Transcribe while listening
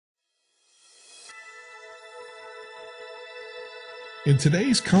In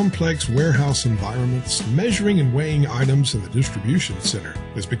today's complex warehouse environments, measuring and weighing items in the distribution center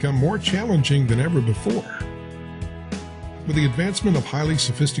has become more challenging than ever before. With the advancement of highly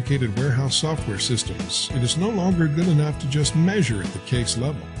sophisticated warehouse software systems, it is no longer good enough to just measure at the case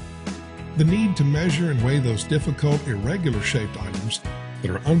level. The need to measure and weigh those difficult, irregular-shaped items that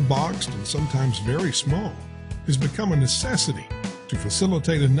are unboxed and sometimes very small has become a necessity to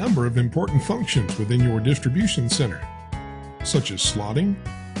facilitate a number of important functions within your distribution center, such as slotting,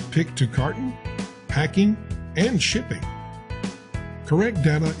 pick-to-carton, packing, and shipping. Correct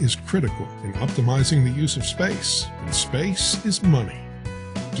data is critical in optimizing the use of space, and space is money.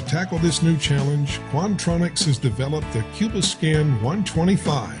 To tackle this new challenge, Quantronics has developed the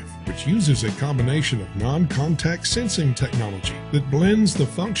CubiScan125, which uses a combination of non-contact sensing technology that blends the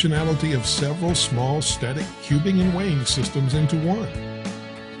functionality of several small static cubing and weighing systems into one.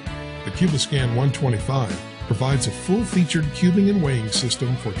 The CubiScan125 provides a full-featured cubing and weighing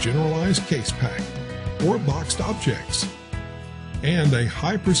system for generalized case pack or boxed objects, and a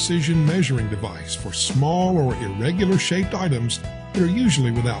high-precision measuring device for small or irregular-shaped items that are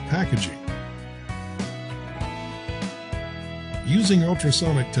usually without packaging. Using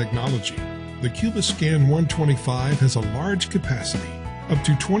ultrasonic technology, the CubiScan125 has a large capacity, up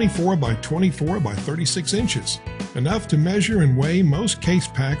to 24 by 24 by 36 inches, enough to measure and weigh most case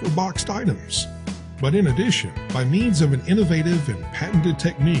pack or boxed items. But in addition, by means of an innovative and patented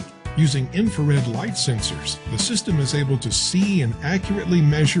technique using infrared light sensors, the system is able to see and accurately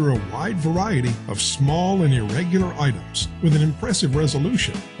measure a wide variety of small and irregular items with an impressive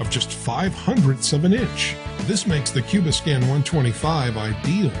resolution of just 0.05 of an inch. This makes the CubiScan125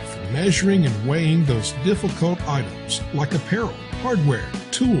 ideal for measuring and weighing those difficult items like apparel, hardware,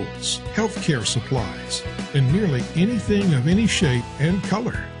 tools, healthcare supplies, and nearly anything of any shape and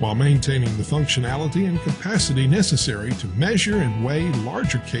color, while maintaining the functionality and capacity necessary to measure and weigh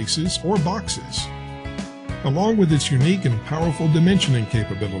larger cases or boxes. Along with its unique and powerful dimensioning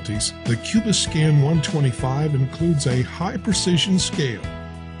capabilities, the CubiScan125 includes a high-precision scale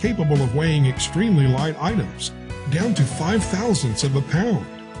capable of weighing extremely light items, down to 0.005 of a pound.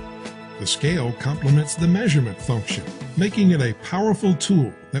 The scale complements the measurement function, making it a powerful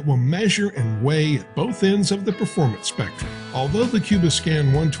tool that will measure and weigh at both ends of the performance spectrum. Although the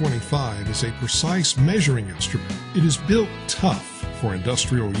CubiScan125 is a precise measuring instrument, it is built tough for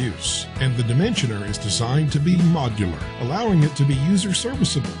industrial use, and the dimensioner is designed to be modular, allowing it to be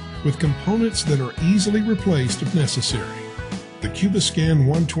user-serviceable with components that are easily replaced if necessary. The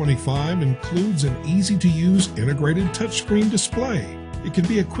CubiScan125 includes an easy-to-use integrated touchscreen display. It can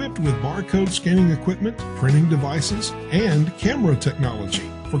be equipped with barcode scanning equipment, printing devices, and camera technology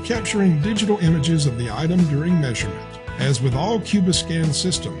for capturing digital images of the item during measurement. As with all CubiScan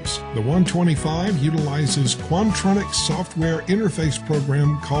systems, the 125 utilizes Quantronics software interface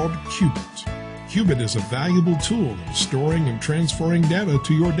program called Qubit. Qubit is a valuable tool in storing and transferring data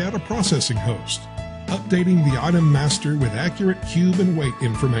to your data processing host, updating the item master with accurate cube and weight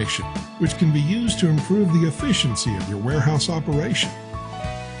information, which can be used to improve the efficiency of your warehouse operation.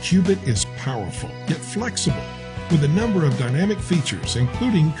 Qubit is powerful, yet flexible, with a number of dynamic features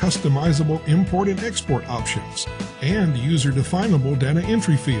including customizable import and export options and user-definable data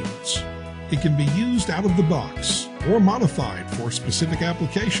entry fields. It can be used out of the box or modified for specific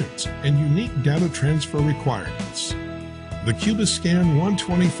applications and unique data transfer requirements. The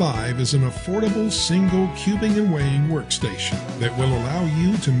CubiScan125 is an affordable single cubing and weighing workstation that will allow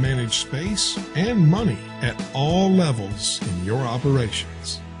you to manage space and money at all levels in your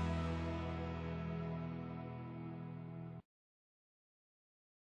operations.